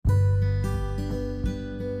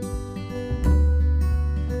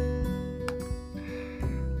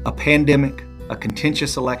pandemic, a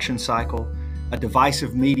contentious election cycle, a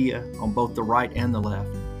divisive media on both the right and the left,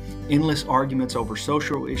 endless arguments over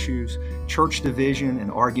social issues, church division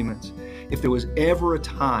and arguments. If there was ever a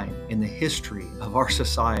time in the history of our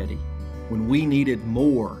society when we needed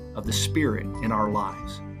more of the Spirit in our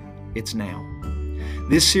lives, it's now.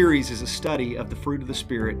 This series is a study of the fruit of the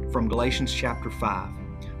Spirit from Galatians chapter 5.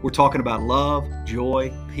 We're talking about love,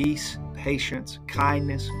 joy, peace, patience,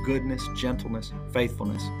 kindness, goodness, gentleness,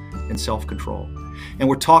 faithfulness, and self-control. And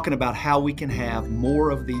we're talking about how we can have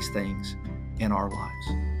more of these things in our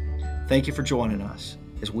lives. Thank you for joining us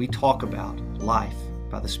as we talk about life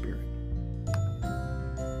by the Spirit.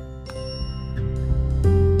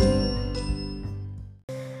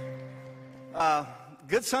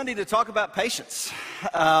 Good Sunday to talk about patience.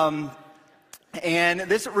 And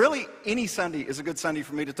this really, any Sunday is a good Sunday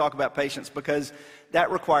for me to talk about patience because that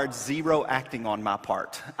required zero acting on my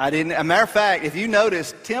part. As a matter of fact, if you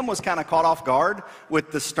noticed, Tim was kind of caught off guard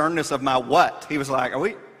with the sternness of my what. He was like, are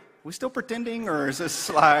we still pretending, or is this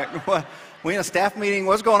like, what, we in a staff meeting?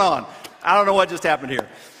 What's going on? I don't know what just happened here.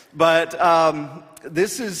 But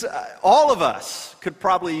this is, all of us could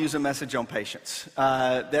probably use a message on patience.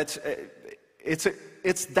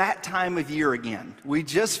 It's that time of year again. We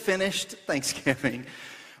just finished Thanksgiving.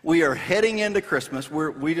 We are heading into Christmas.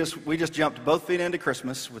 We just jumped both feet into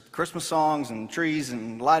Christmas with Christmas songs and trees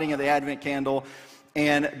and lighting of the Advent candle.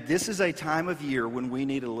 And this is a time of year when we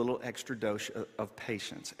need a little extra dose of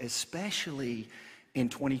patience, especially in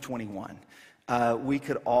 2021. We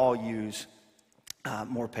could all use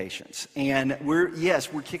more patience. And we're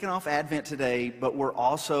kicking off Advent today, but we're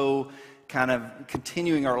also kind of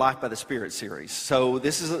continuing our Life by the Spirit series. So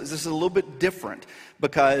this is a little bit different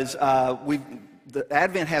because the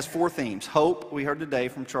Advent has four themes. Hope, we heard today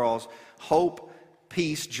from Charles, hope,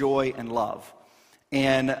 peace, joy, and love.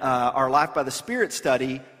 And our Life by the Spirit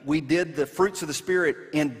study, we did the fruits of the Spirit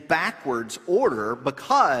in backwards order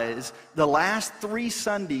because the last 3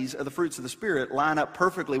 Sundays of the fruits of the Spirit line up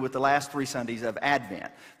perfectly with the last 3 Sundays of Advent.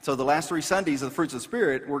 So the last 3 Sundays of the fruits of the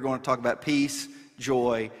Spirit, we're going to talk about peace,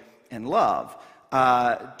 joy, and love.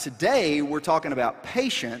 Today, we're talking about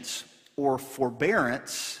patience or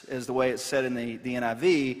forbearance, is the way it's said in the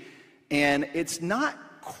NIV, and it's not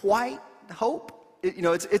quite hope.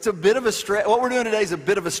 It's a bit of a stretch. What we're doing today is a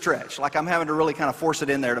bit of a stretch. Like I'm having to really kind of force it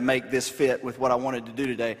in there to make this fit with what I wanted to do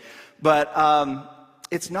today. But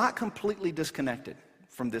it's not completely disconnected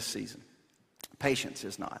from this season. Patience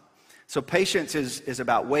is not. So patience is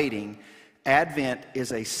about waiting. Advent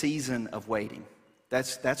is a season of waiting.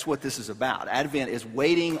 That's what this is about. Advent is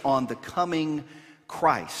waiting on the coming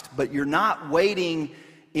Christ. But you're not waiting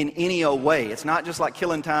in any old way. It's not just like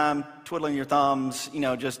killing time, twiddling your thumbs,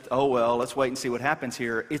 just, oh, well, let's wait and see what happens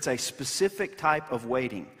here. It's a specific type of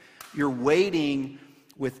waiting. You're waiting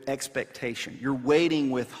with expectation. You're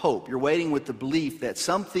waiting with hope. You're waiting with the belief that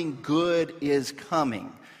something good is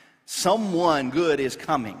coming. Someone good is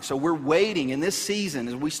coming. So we're waiting in this season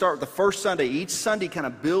as we start the first Sunday. Each Sunday kind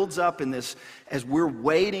of builds up in this as we're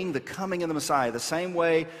waiting the coming of the Messiah, the same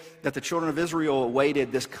way that the children of Israel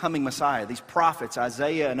awaited this coming Messiah. These prophets,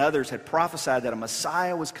 Isaiah and others, had prophesied that a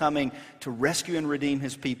Messiah was coming to rescue and redeem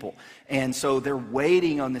his people. And so they're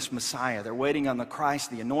waiting on this Messiah. They're waiting on the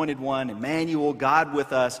Christ, the Anointed One, Emmanuel, God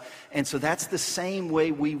with us. And so that's the same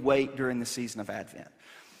way we wait during the season of Advent.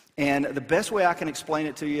 And the best way I can explain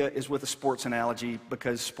it to you is with a sports analogy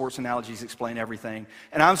because sports analogies explain everything.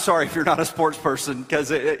 And I'm sorry if you're not a sports person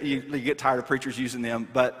because you get tired of preachers using them.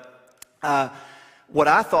 But what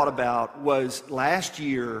I thought about was last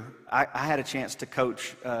year I had a chance to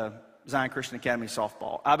coach Zion Christian Academy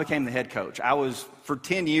softball. I became the head coach. For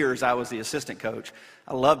 10 years, I was the assistant coach.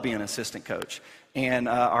 I love being an assistant coach. And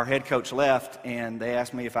our head coach left and they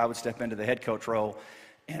asked me if I would step into the head coach role.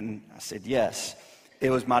 And I said yes. It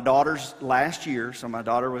was my daughter's last year, so my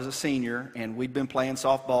daughter was a senior, and we'd been playing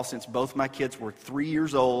softball since both my kids were 3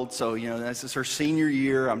 years old, so, this is her senior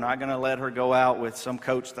year. I'm not going to let her go out with some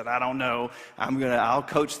coach that I don't know. I'll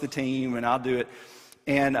coach the team, and I'll do it.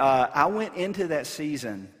 And I went into that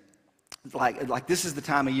season, like this is the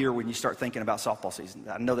time of year when you start thinking about softball season.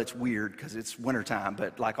 I know that's weird because it's wintertime,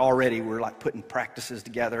 but already we're putting practices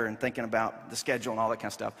together and thinking about the schedule and all that kind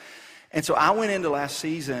of stuff. And so I went into last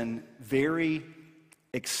season very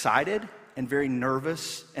excited and very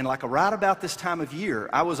nervous, and right about this time of year,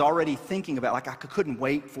 I was already thinking about, I couldn't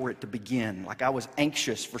wait for it to begin. I was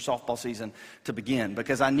anxious for softball season to begin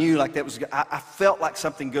because I knew I felt like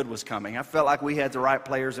something good was coming. I felt like we had the right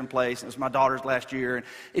players in place. It was my daughter's last year, and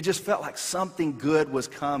it just felt like something good was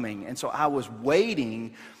coming. And so I was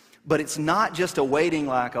waiting But it's not just a waiting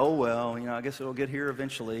like, oh, well, I guess it'll get here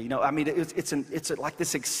eventually. It's like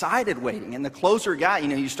this excited waiting. And the closer guy,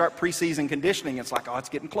 you start preseason conditioning. It's like, oh, it's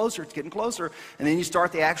getting closer, it's getting closer. And then you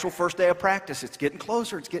start the actual first day of practice. It's getting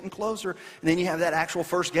closer, it's getting closer. And then you have that actual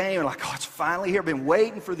first game. And like, oh, it's finally here. I've been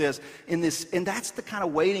waiting for this. And that's the kind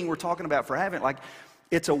of waiting we're talking about for Advent. Like,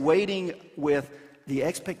 it's a waiting with the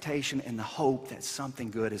expectation and the hope that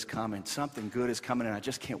something good is coming. Something good is coming, and I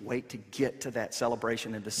just can't wait to get to that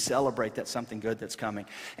celebration and to celebrate that something good that's coming.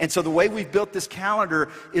 And so the way we've built this calendar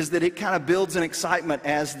is that it kind of builds an excitement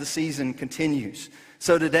as the season continues.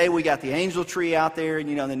 So today we got the angel tree out there, and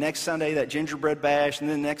the next Sunday that gingerbread bash, and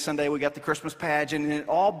then the next Sunday we got the Christmas pageant, and it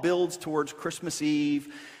all builds towards Christmas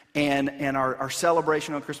Eve and our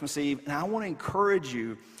celebration on Christmas Eve. And I want to encourage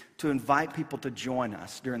you to invite people to join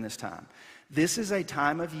us during this time. This is a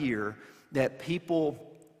time of year that people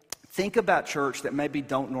think about church that maybe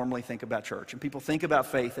don't normally think about church. And people think about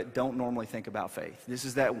faith that don't normally think about faith. This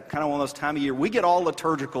is that kind of one of those time of year. We get all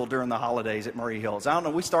liturgical during the holidays at Murray Hills. I don't know,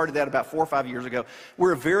 we started that about 4 or 5 years ago.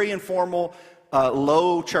 We're a very informal,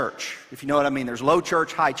 low church, if you know what I mean. There's low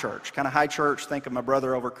church, high church. Kind of high church, think of my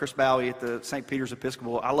brother over Chris Bowie at the St. Peter's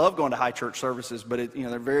Episcopal. I love going to high church services, but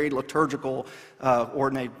they're very liturgical,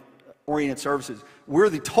 oriented services. We're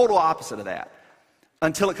the total opposite of that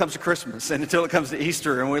until it comes to Christmas and until it comes to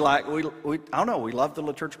Easter. And we I don't know, we love the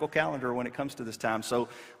liturgical calendar when it comes to this time. So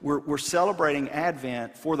we're celebrating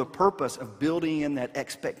Advent for the purpose of building in that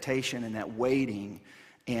expectation and that waiting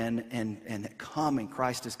and coming.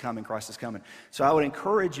 Christ is coming, Christ is coming. So I would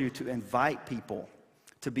encourage you to invite people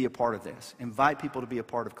to be a part of this. Invite people to be a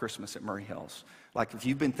part of Christmas at Murray Hills. Like if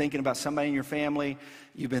you've been thinking about somebody in your family,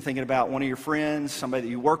 you've been thinking about one of your friends, somebody that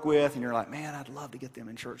you work with, and you're like, man, I'd love to get them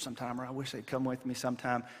in church sometime, or I wish they'd come with me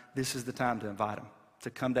sometime. This is the time to invite them to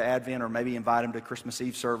come to Advent, or maybe invite them to Christmas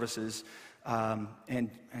Eve services,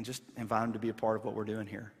 and just invite them to be a part of what we're doing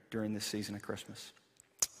here during this season of Christmas.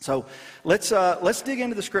 So let's dig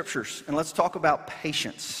into the scriptures, and let's talk about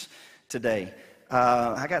patience today.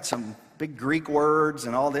 I got some big Greek words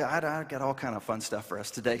and all that. I got all kind of fun stuff for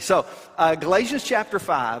us today. So Galatians chapter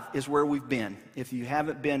 5 is where we've been. If you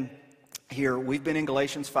haven't been here, we've been in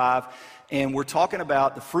Galatians 5, and we're talking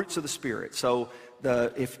about the fruits of the Spirit. So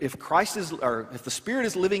if the Spirit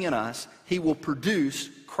is living in us, He will produce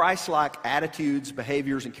Christ-like attitudes,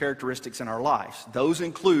 behaviors, and characteristics in our lives. Those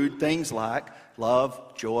include things like love,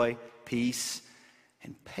 joy, peace,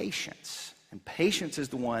 and patience. And patience is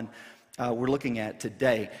the one we're looking at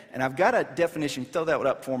today. And I've got a definition. Throw that one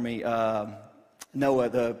up for me, Noah.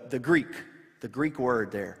 The Greek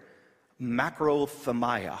word there,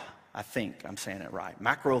 macrothumia. I think I'm saying it right.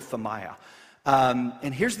 Macrothumia.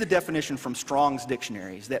 And here's the definition from Strong's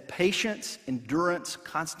Dictionary: is that patience, endurance,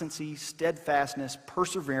 constancy, steadfastness,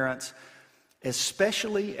 perseverance,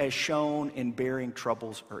 especially as shown in bearing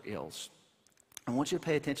troubles or ills. I want you to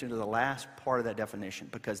pay attention to the last part of that definition,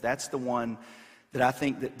 because that's the one that I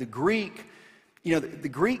think that the Greek, the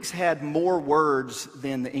Greeks had more words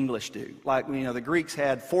than the English do. Like, the Greeks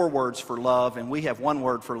had 4 words for love, and we have 1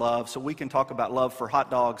 word for love, so we can talk about love for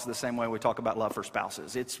hot dogs the same way we talk about love for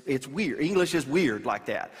spouses. It's weird. English is weird like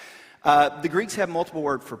that. The Greeks have multiple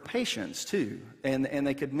words for patience, too, and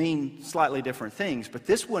they could mean slightly different things, but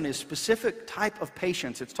this one is specific type of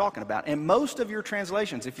patience it's talking about. And most of your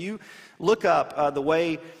translations, if you look up the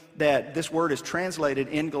way that this word is translated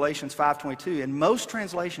in Galatians 5:22, in most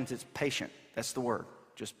translations it's patient. That's the word,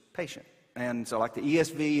 just patient. And so like the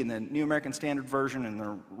ESV and the New American Standard Version and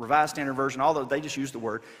the Revised Standard Version, all those, they just use the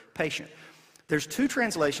word patient. There's 2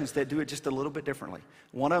 translations that do it just a little bit differently.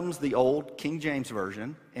 One of them's the old King James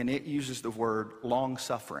Version, and it uses the word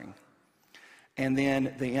long-suffering. And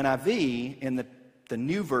then the NIV, in the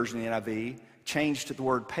new version of the NIV, changed the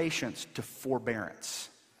word patience to forbearance.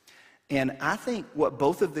 And I think what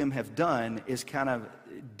both of them have done is kind of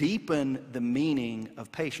deepen the meaning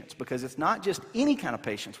of patience, because it's not just any kind of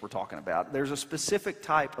patience we're talking about. There's a specific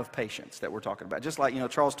type of patience that we're talking about. Just like,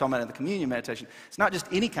 Charles talking about in the communion meditation, it's not just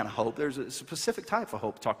any kind of hope. There's a specific type of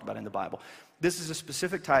hope talked about in the Bible. This is a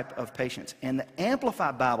specific type of patience. And the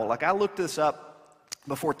Amplified Bible, like I looked this up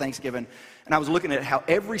before Thanksgiving, and I was looking at how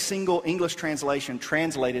every single English translation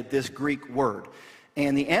translated this Greek word.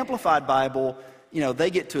 And the Amplified Bible,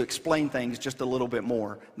 they get to explain things just a little bit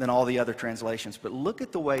more than all the other translations. But look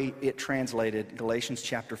at the way it translated Galatians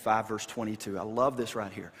chapter 5, verse 22. I love this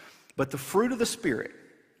right here. But the fruit of the Spirit,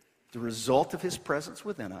 the result of His presence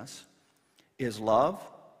within us, is love,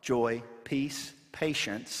 joy, peace,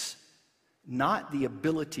 patience, not the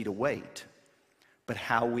ability to wait, but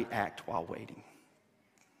how we act while waiting.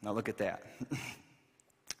 Now look at that.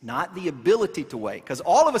 Not the ability to wait, because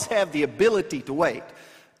all of us have the ability to wait.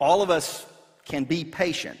 All of us can be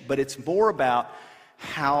patient, but it's more about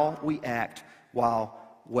how we act while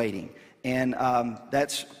waiting. And I'm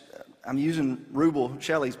using Rubel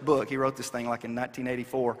Shelley's book. He wrote this thing like in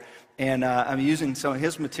 1984. And I'm using some of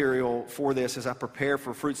his material for this as I prepare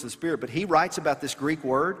for Fruits of the Spirit. But he writes about this Greek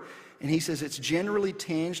word, and he says it's generally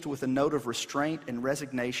tinged with a note of restraint and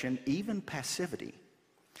resignation, even passivity.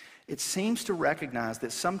 It seems to recognize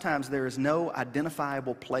that sometimes there is no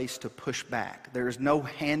identifiable place to push back. There is no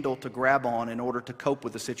handle to grab on in order to cope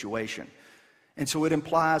with the situation. And so it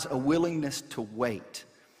implies a willingness to wait,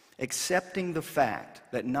 accepting the fact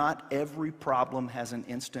that not every problem has an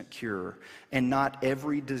instant cure and not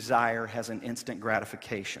every desire has an instant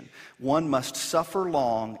gratification. One must suffer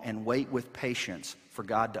long and wait with patience for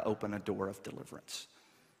God to open a door of deliverance.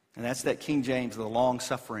 And that's that King James, the long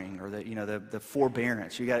suffering, or the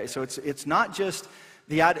forbearance. So it's not just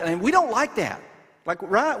the idea, and we don't like that.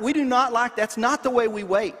 Right? We do not like, that's not the way we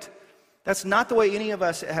wait. That's not the way any of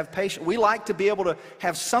us have patience. We like to be able to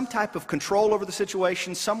have some type of control over the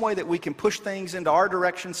situation, some way that we can push things into our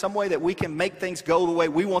direction, some way that we can make things go the way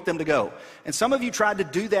we want them to go. And some of you tried to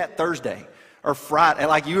do that Thursday or Friday.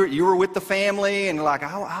 Like you were with the family and like,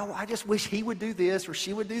 I just wish he would do this or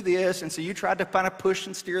she would do this. And so you tried to kind of push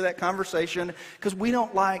and steer that conversation because we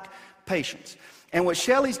don't like patience. And what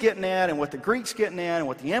Shelley's getting at and what the Greek's getting at and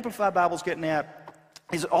what the Amplified Bible's getting at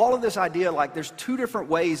is all of this idea like there's two different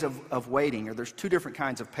ways of waiting, or there's two different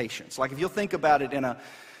kinds of patience. Like if you'll think about it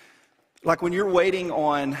like when you're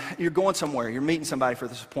you're going somewhere, you're meeting somebody for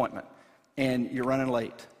this appointment, and you're running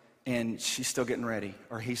late, and she's still getting ready,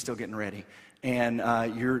 or he's still getting ready, and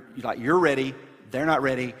you're ready, they're not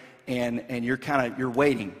ready, and you're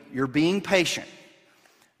waiting. You're being patient.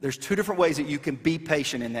 There's two different ways that you can be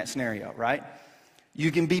patient in that scenario, right?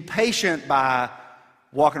 You can be patient by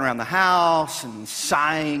walking around the house and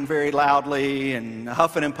sighing very loudly and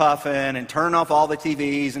huffing and puffing and turning off all the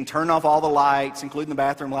TVs and turning off all the lights, including the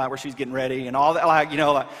bathroom light where she's getting ready and all that.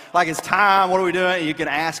 Like it's time. What are we doing? And you can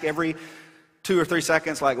ask every 2 or 3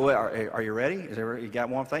 seconds, like, well, are you ready? You got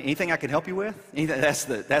one thing? Anything I can help you with? That's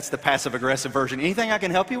the passive aggressive version. Anything I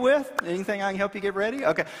can help you with? Anything I can help you get ready?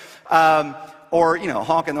 Okay. Or,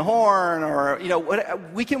 honking the horn, or,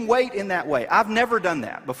 we can wait in that way. I've never done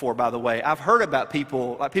that before, by the way. I've heard about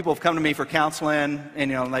people have come to me for counseling,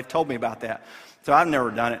 and, they've told me about that. So I've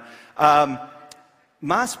never done it.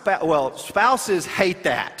 Spouses hate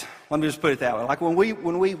that. Let me just put it that way. Like when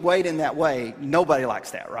we wait in that way, nobody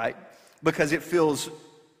likes that, right? Because it feels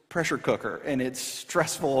pressure cooker, and it's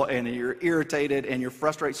stressful, and you're irritated, and you're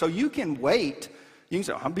frustrated. So you can wait. You can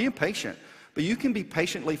say, I'm being patient. But you can be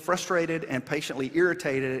patiently frustrated and patiently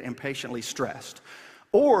irritated and patiently stressed.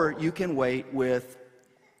 Or you can wait with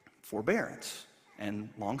forbearance and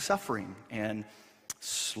long suffering and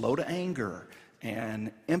slow to anger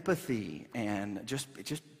and empathy and just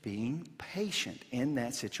being patient in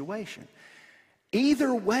that situation.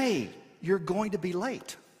 Either way, you're going to be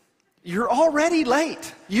late. You're already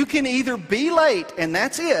late. You can either be late and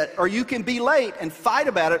that's it, or you can be late and fight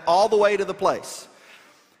about it all the way to the place.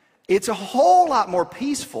 It's a whole lot more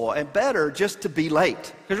peaceful and better just to be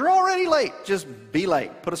late. Because you're already late. Just be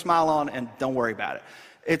late. Put a smile on and don't worry about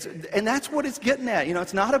it. And that's what it's getting at.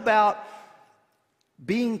 It's not about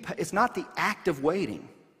it's not the act of waiting.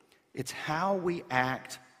 It's how we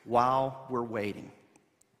act while we're waiting.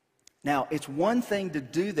 Now, it's one thing to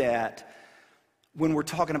do that when we're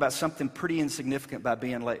talking about something pretty insignificant by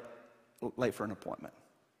being late for an appointment.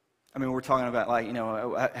 I mean, we're talking about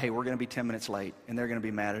hey, we're going to be 10 minutes late, and they're going to be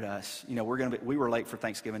mad at us. We were late for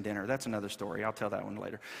Thanksgiving dinner. That's another story. I'll tell that one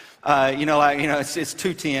later. It's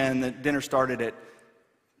 2:10. The dinner started at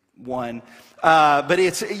 1. But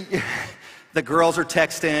it's the girls are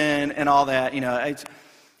texting and all that.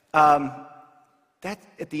 That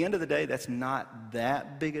at the end of the day, that's not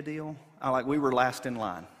that big a deal. We were last in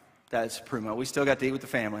line. That's pretty much. We still got to eat with the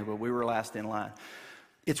family, but we were last in line.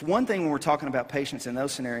 It's one thing when we're talking about patience in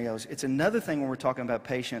those scenarios. It's another thing when we're talking about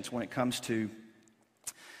patience when it comes to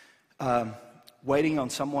waiting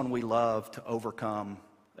on someone we love to overcome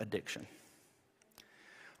addiction,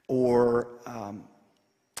 or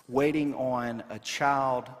waiting on a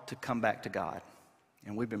child to come back to God.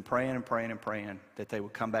 And we've been praying and praying and praying that they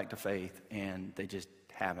would come back to faith, and they just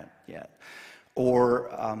haven't yet.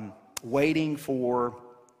 Or waiting for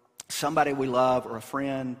somebody we love or a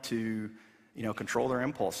friend to control their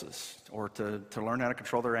impulses, or to learn how to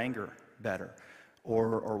control their anger better,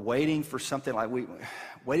 or waiting for something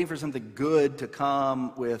waiting for something good to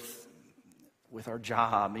come with our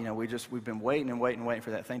job. We've been waiting and waiting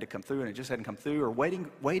for that thing to come through, and it just hadn't come through. Or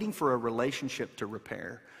waiting for a relationship to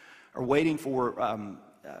repair, or waiting for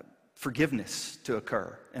forgiveness to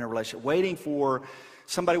occur in a relationship, waiting for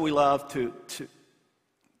somebody we love to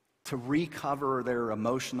recover their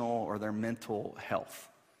emotional or their mental health.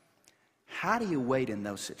 How do you wait in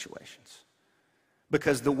those situations?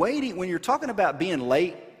 Because the waiting, when you're talking about being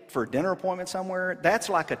late for a dinner appointment somewhere, that's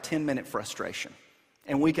like a 10-minute frustration.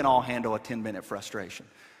 And we can all handle a 10-minute frustration.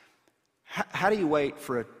 How do you wait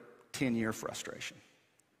for a 10-year frustration?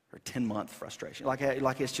 Or 10-month frustration? Like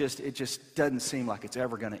it just doesn't seem like it's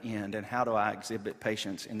ever going to end. And how do I exhibit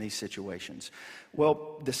patience in these situations?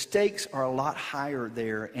 Well, the stakes are a lot higher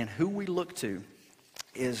there, and who we look to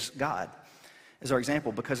is God as our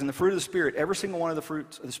example. Because in the fruit of the Spirit, every single one of the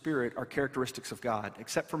fruits of the Spirit are characteristics of God,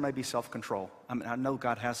 except for maybe self-control. I mean, I know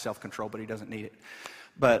God has self-control, but he doesn't need it.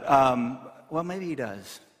 But, well, maybe he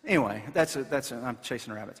does. Anyway, I'm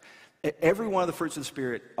chasing rabbits. Every one of the fruits of the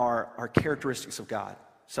Spirit are characteristics of God.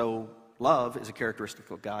 So love is a characteristic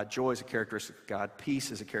of God. Joy is a characteristic of God.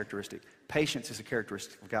 Peace is a characteristic. Patience is a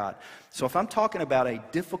characteristic of God. So if I'm talking about a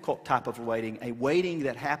difficult type of waiting, a waiting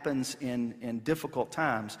that happens in difficult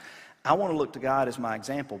times, I want to look to God as my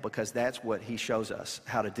example because that's what he shows us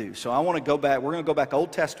how to do. So I want to go back. We're going to go back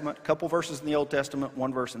Old Testament, a couple verses in the Old Testament,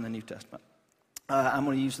 one verse in the New Testament. I'm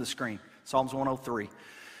going to use the screen. Psalms 103.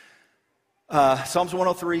 Psalms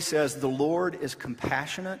 103 says, "The Lord is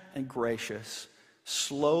compassionate and gracious,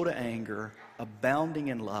 slow to anger, abounding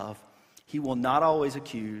in love. He will not always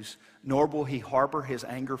accuse, nor will he harbor his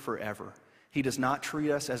anger forever. He does not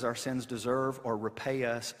treat us as our sins deserve or repay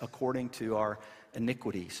us according to our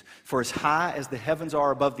iniquities. For as high as the heavens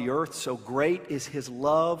are above the earth, so great is his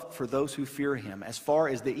love for those who fear him. As far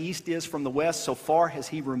as the east is from the west, so far has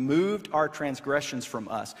he removed our transgressions from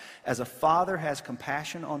us. As a father has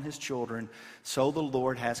compassion on his children, so the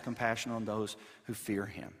Lord has compassion on those who fear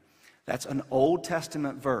him." That's an Old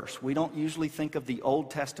Testament verse. We don't usually think of the Old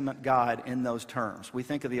Testament God in those terms. We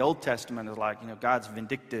think of the Old Testament as like, God's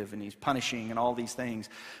vindictive and he's punishing and all these things.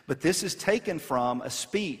 But this is taken from a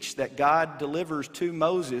speech that God delivers to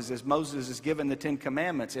Moses as Moses is given the Ten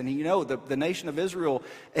Commandments. And the nation of Israel,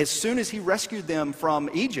 as soon as he rescued them from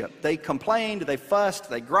Egypt, they complained, they fussed,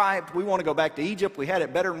 they griped. We want to go back to Egypt. We had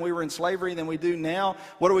it better when we were in slavery than we do now.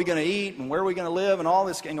 What are we going to eat and where are we going to live and all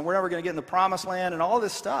this, and we're never going to get in the promised land and all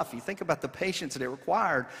this stuff. You think about the patience that it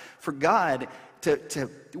required for God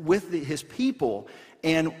with his people.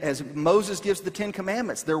 And as Moses gives the Ten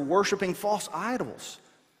Commandments, they're worshiping false idols.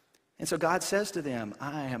 And so God says to them,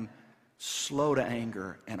 "I am slow to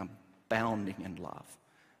anger and abounding in love."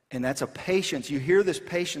 And that's a patience. You hear this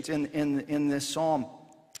patience in this psalm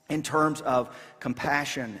in terms of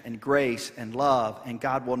compassion and grace and love, and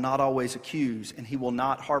God will not always accuse, and he will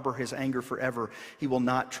not harbor his anger forever. He will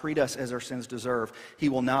not treat us as our sins deserve. He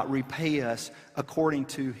will not repay us according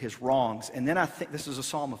to his wrongs. And then I think this is a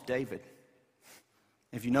psalm of David.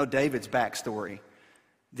 If you know David's backstory,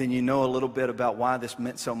 then you know a little bit about why this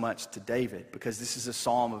meant so much to David, because this is a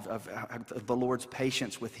psalm of the Lord's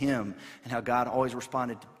patience with him and how God always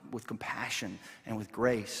responded with compassion and with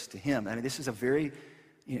grace to him. I mean, this is a very...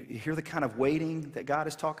 You hear the kind of waiting that God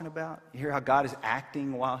is talking about? You hear how God is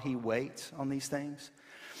acting while he waits on these things?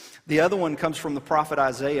 The other one comes from the prophet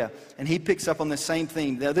Isaiah, and he picks up on the same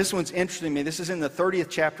theme. Now, this one's interesting to me. This is in the 30th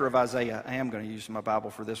chapter of Isaiah. I am going to use my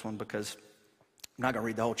Bible for this one because I'm not going to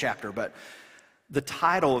read the whole chapter, but the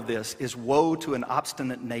title of this is "Woe to an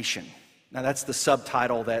Obstinate Nation." Now, that's the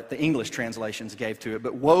subtitle that the English translations gave to it,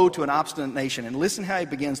 but "Woe to an obstinate nation." And listen how he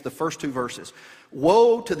begins the first two verses.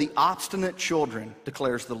 "Woe to the obstinate children,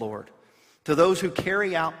 declares the Lord, to those who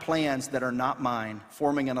carry out plans that are not mine,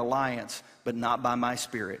 forming an alliance, but not by my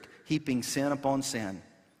spirit, heaping sin upon sin,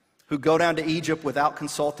 who go down to Egypt without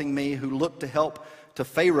consulting me, who look to help to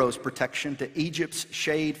Pharaoh's protection, to Egypt's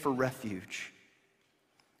shade for refuge."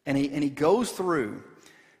 And he goes through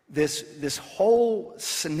this whole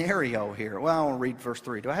scenario here. Well, I want to read verse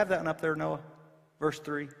 3. Do I have that one up there, Noah? Verse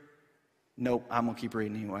 3? Nope, I'm going to keep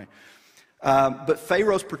reading anyway. "But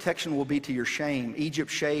Pharaoh's protection will be to your shame.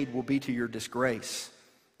 Egypt's shade will be to your disgrace.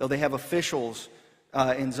 Though they have officials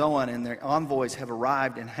in Zoan and their envoys have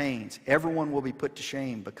arrived in Hanes, everyone will be put to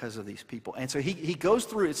shame because of these people." And so he goes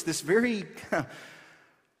through, it's this very...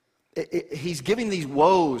 He's giving these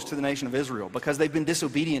woes to the nation of Israel because they've been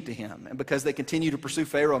disobedient to him and because they continue to pursue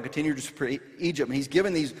Pharaoh and continue to pursue Egypt. And he's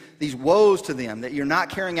giving these woes to them, that you're not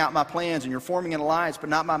carrying out my plans and you're forming an alliance, but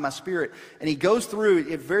not by my spirit. And he goes through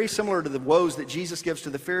it very similar to the woes that Jesus gives to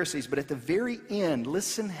the Pharisees. But at the very end,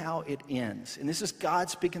 listen how it ends. And this is God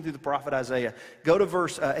speaking through the prophet Isaiah. Go to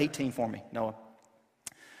verse 18 for me, Noah.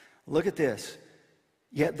 Look at this.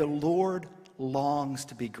 "Yet the Lord longs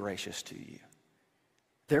to be gracious to you.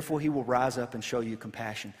 Therefore he will rise up and show you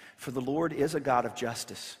compassion. For the Lord is a God of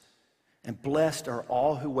justice. And blessed are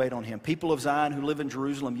all who wait on him. People of Zion who live in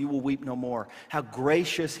Jerusalem, you will weep no more. How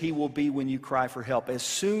gracious he will be when you cry for help. As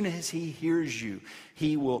soon as he hears you,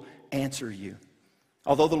 he will answer you.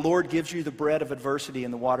 Although the Lord gives you the bread of adversity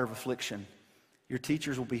and the water of affliction, your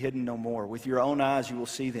teachers will be hidden no more. With your own eyes you will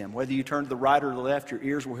see them. Whether you turn to the right or the left, your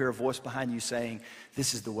ears will hear a voice behind you saying,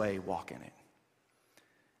 this is the way, walk in it.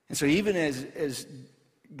 And so even as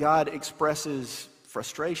God expresses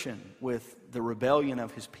frustration with the rebellion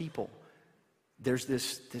of his people, there's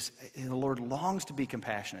this, the Lord longs to be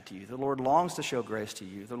compassionate to you. The Lord longs to show grace to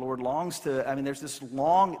you. The Lord longs to, there's this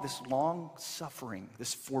long suffering,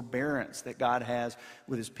 this forbearance that God has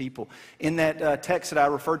with his people. In that text that I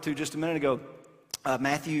referred to just a minute ago,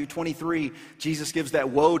 Matthew 23, Jesus gives that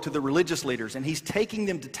woe to the religious leaders, and he's taking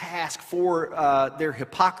them to task for their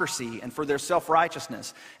hypocrisy and for their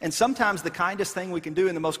self-righteousness. And sometimes the kindest thing we can do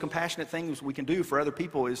and the most compassionate things we can do for other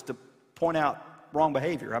people is to point out wrong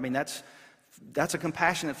behavior. That's a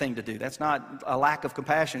compassionate thing to do. That's not a lack of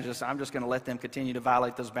compassion. I'm just going to let them continue to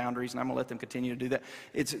violate those boundaries, and I'm going to let them continue to do that.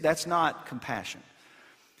 That's not compassion.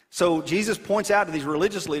 So Jesus points out to these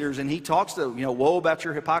religious leaders, and he talks to, woe about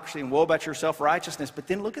your hypocrisy and woe about your self-righteousness. But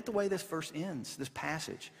then look at the way this verse ends, this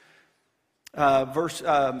passage.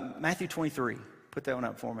 Matthew 23. Put that one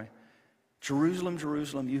up for me. Jerusalem,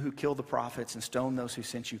 Jerusalem, you who kill the prophets and stone those who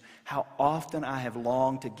sent you, how often I have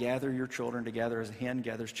longed to gather your children together as a hen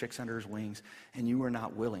gathers chicks under his wings, and you were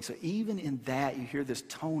not willing. So even in that, you hear this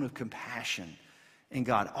tone of compassion in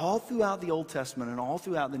God. All throughout the Old Testament and all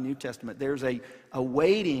throughout the New Testament, there's a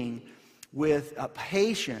waiting with a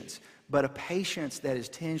patience, but a patience that is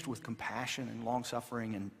tinged with compassion and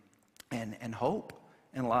long-suffering and hope.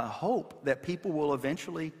 And a lot of hope that people will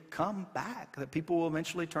eventually come back, that people will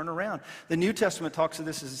eventually turn around. The New Testament talks of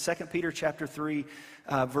this. This is 2 Peter chapter 3,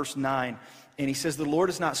 verse 9. And he says, the Lord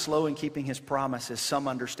is not slow in keeping his promise, as some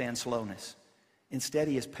understand slowness. Instead,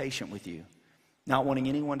 he is patient with you, not wanting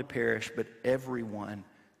anyone to perish, but everyone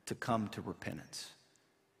to come to repentance.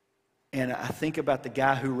 And I think about the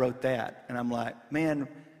guy who wrote that, and I'm like, man,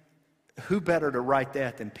 who better to write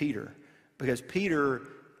that than Peter? Because Peter,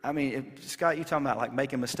 Scott, you talking about like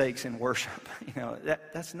making mistakes in worship.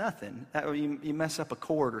 That's nothing. You mess up a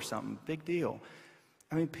chord or something, big deal.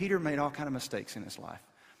 Peter made all kind of mistakes in his life.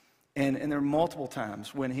 And there are multiple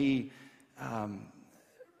times when he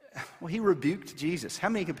rebuked Jesus. How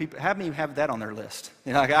many have that on their list?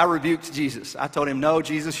 I rebuked Jesus. I told him, no,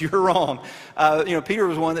 Jesus, you're wrong. Peter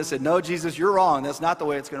was one that said, no, Jesus, you're wrong. That's not the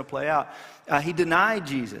way it's going to play out. He denied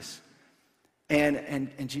Jesus. And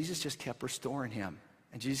Jesus just kept restoring him.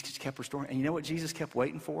 And Jesus just kept restoring. And you know what Jesus kept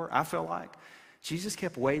waiting for? I feel like Jesus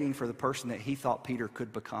kept waiting for the person that he thought Peter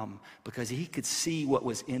could become, because he could see what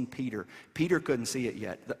was in Peter. Peter couldn't see it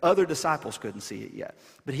yet. The other disciples couldn't see it yet.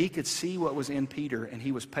 But he could see what was in Peter, and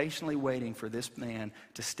he was patiently waiting for this man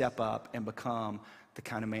to step up and become the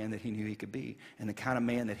kind of man that he knew he could be, and the kind of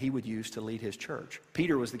man that he would use to lead his church.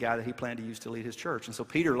 Peter was the guy that he planned to use to lead his church. And so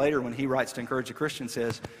Peter later, when he writes to encourage the Christians,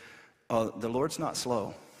 says, the Lord's not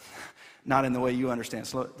slow. Not in the way you understand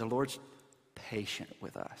slow. The Lord's patient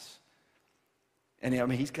with us.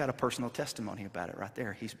 And he's got a personal testimony about it right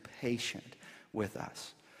there. He's patient with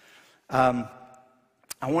us. I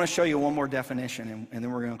want to show you one more definition, and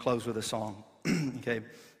then we're going to close with a song. Okay.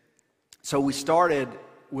 So we started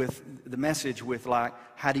with the message with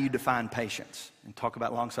how do you define patience? And talk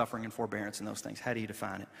about long-suffering and forbearance and those things. How do you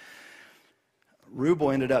define it?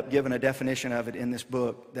 Rubel ended up giving a definition of it in this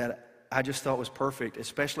book that I just thought was perfect,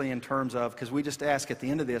 especially in terms of, because we just ask at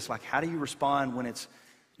the end of this, how do you respond when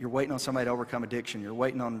you're waiting on somebody to overcome addiction, you're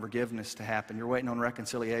waiting on forgiveness to happen, you're waiting on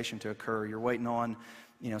reconciliation to occur, you're waiting on,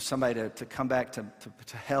 somebody to come back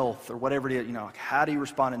to health or whatever it is, how do you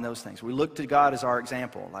respond in those things? We look to God as our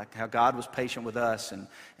example, like how God was patient with us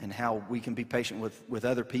and how we can be patient with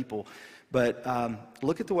other people. But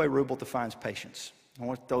look at the way Rubel defines patience. I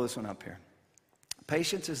want to throw this one up here.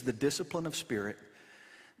 Patience is the discipline of spirit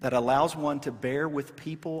that allows one to bear with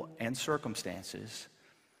people and circumstances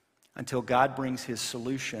until God brings his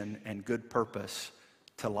solution and good purpose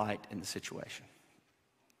to light in the situation.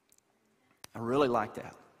 I really like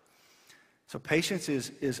that. So patience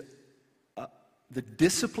is the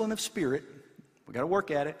discipline of spirit. We've got to work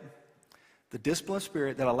at it. The discipline of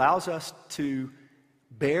spirit that allows us to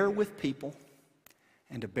bear with people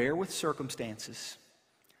and to bear with circumstances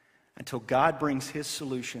until God brings his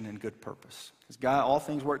solution and good purpose. Because God, all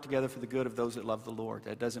things work together for the good of those that love the Lord.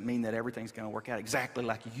 That doesn't mean that everything's going to work out exactly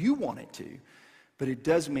like you want it to, but it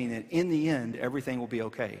does mean that in the end, everything will be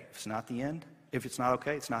okay. If it's not the end, if it's not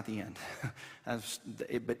okay, it's not the end.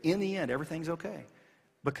 But in the end, everything's okay.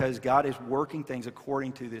 because God is working things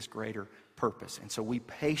according to this greater purpose. And so we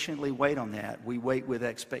patiently wait on that. We wait with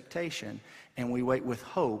expectation, and we wait with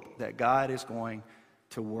hope that God is going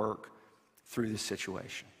to work through this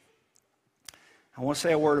situation. I want to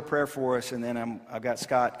say a word of prayer for us, and then I've got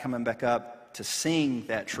Scott coming back up to sing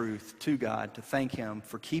that truth to God, to thank Him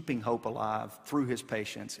for keeping hope alive through His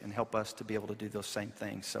patience and help us to be able to do those same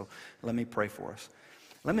things. So let me pray for us.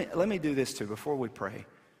 Let me do this too. Before we pray,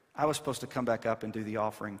 I was supposed to come back up and do the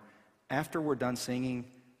offering. After we're done singing,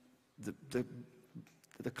 the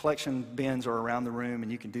collection bins are around the room,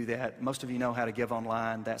 and you can do that. Most of you know how to give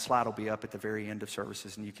online. That slide will be up at the very end of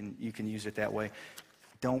services, and you can use it that way.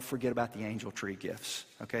 Don't forget about the angel tree gifts.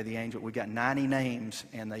 Okay, we got 90 names,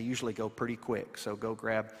 and they usually go pretty quick. So go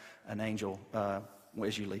grab an angel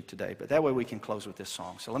as you leave today. But that way we can close with this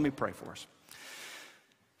song. So let me pray for us.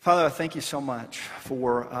 Father, I thank you so much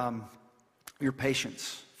for your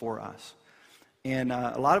patience for us. And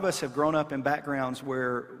a lot of us have grown up in backgrounds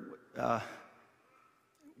where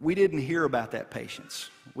we didn't hear about that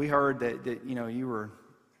patience. We heard that you were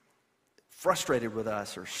frustrated with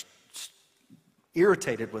us, or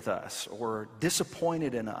irritated with us, or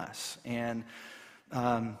disappointed in us, and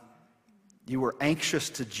you were anxious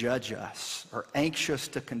to judge us, or anxious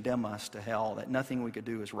to condemn us to hell, that nothing we could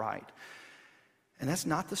do is right. And that's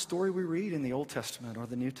not the story we read in the Old Testament or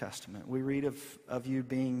the New Testament. We read of you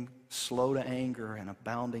being slow to anger and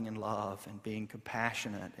abounding in love and being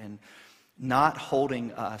compassionate and not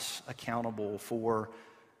holding us accountable for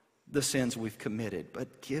the sins we've committed,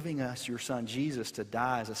 but giving us your Son Jesus to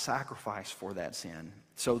die as a sacrifice for that sin,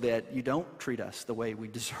 so that you don't treat us the way we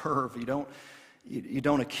deserve. You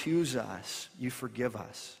don't accuse us. You forgive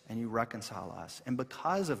us and you reconcile us. And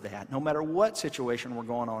because of that, no matter what situation we're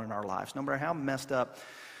going on in our lives, no matter how messed up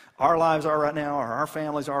our lives are right now, or our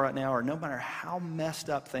families are right now, or no matter how messed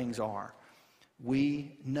up things are,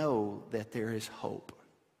 we know that there is hope,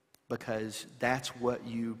 because that's what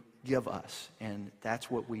you give us, and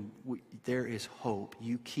that's what there is hope.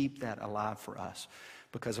 You keep that alive for us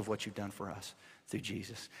because of what you've done for us through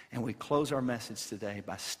Jesus. And we close our message today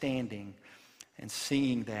by standing and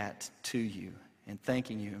singing that to you and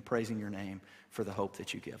thanking you and praising your name for the hope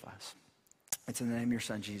that you give us. It's in the name of your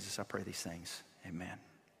Son, Jesus, I pray these things. Amen.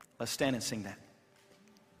 Let's stand and sing that.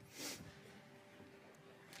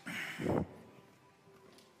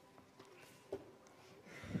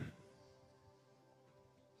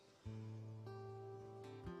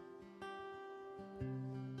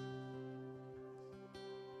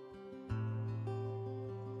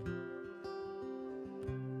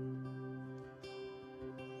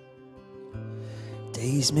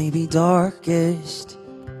 Days may be darkest,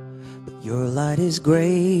 but your light is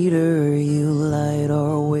greater. You light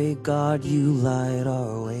our way, God, you light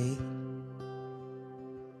our way.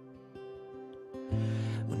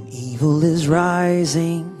 When evil is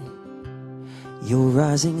rising, you're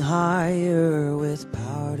rising higher, with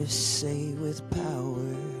power to save, with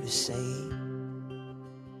power to save.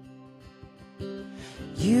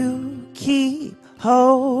 You keep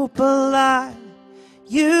hope alive.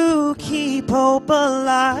 You keep hope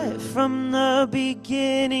alive from the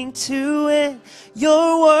beginning to end.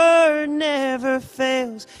 Your word never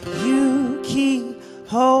fails. You keep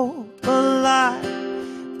hope alive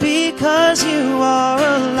because you are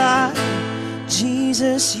alive.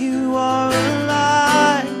 Jesus, you are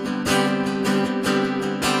alive.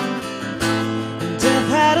 Death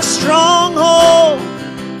had a stronghold,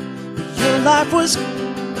 but your life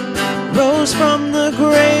rose from the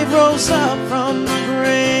grave, rose up from the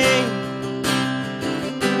grave.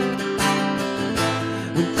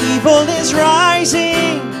 When evil is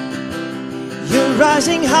rising, you're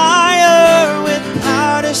rising higher, with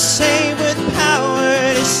power to save, with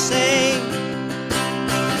power to save.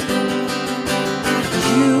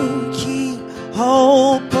 You keep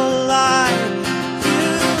hope alive.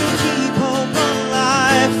 You keep hope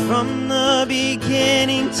alive from the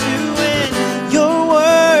beginning to end. Your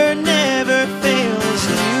word never fails.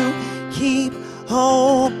 You keep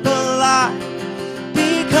hope alive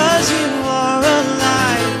because you are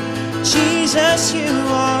alive. Jesus, you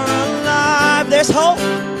are alive. There's hope.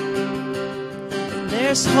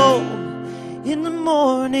 There's hope in the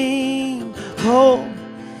morning, hope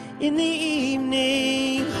in the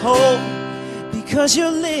evening, hope because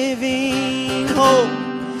you're living, hope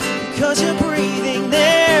because you're breathing.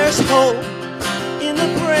 There's hope in the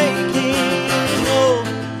breaking, hope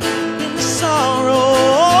in the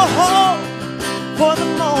sorrow, hope for the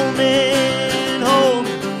moment, hope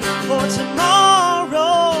for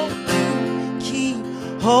tomorrow. You keep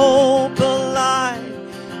hope alive.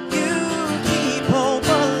 You keep hope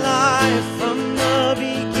alive from the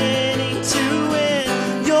beginning to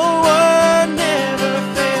end.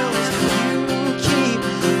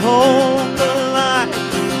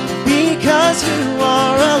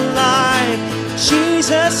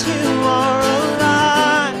 Jesus, you are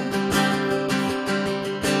alive.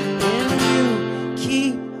 And you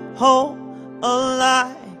keep hope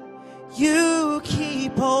alive. You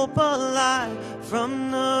keep hope alive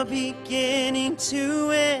from the beginning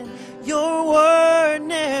to end. Your word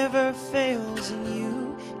never fails, and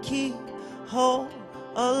you keep hope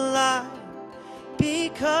alive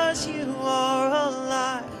because you are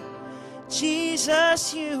alive.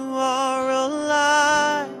 Jesus, you are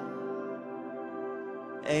alive.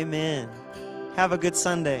 Amen. Have a good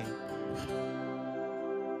Sunday.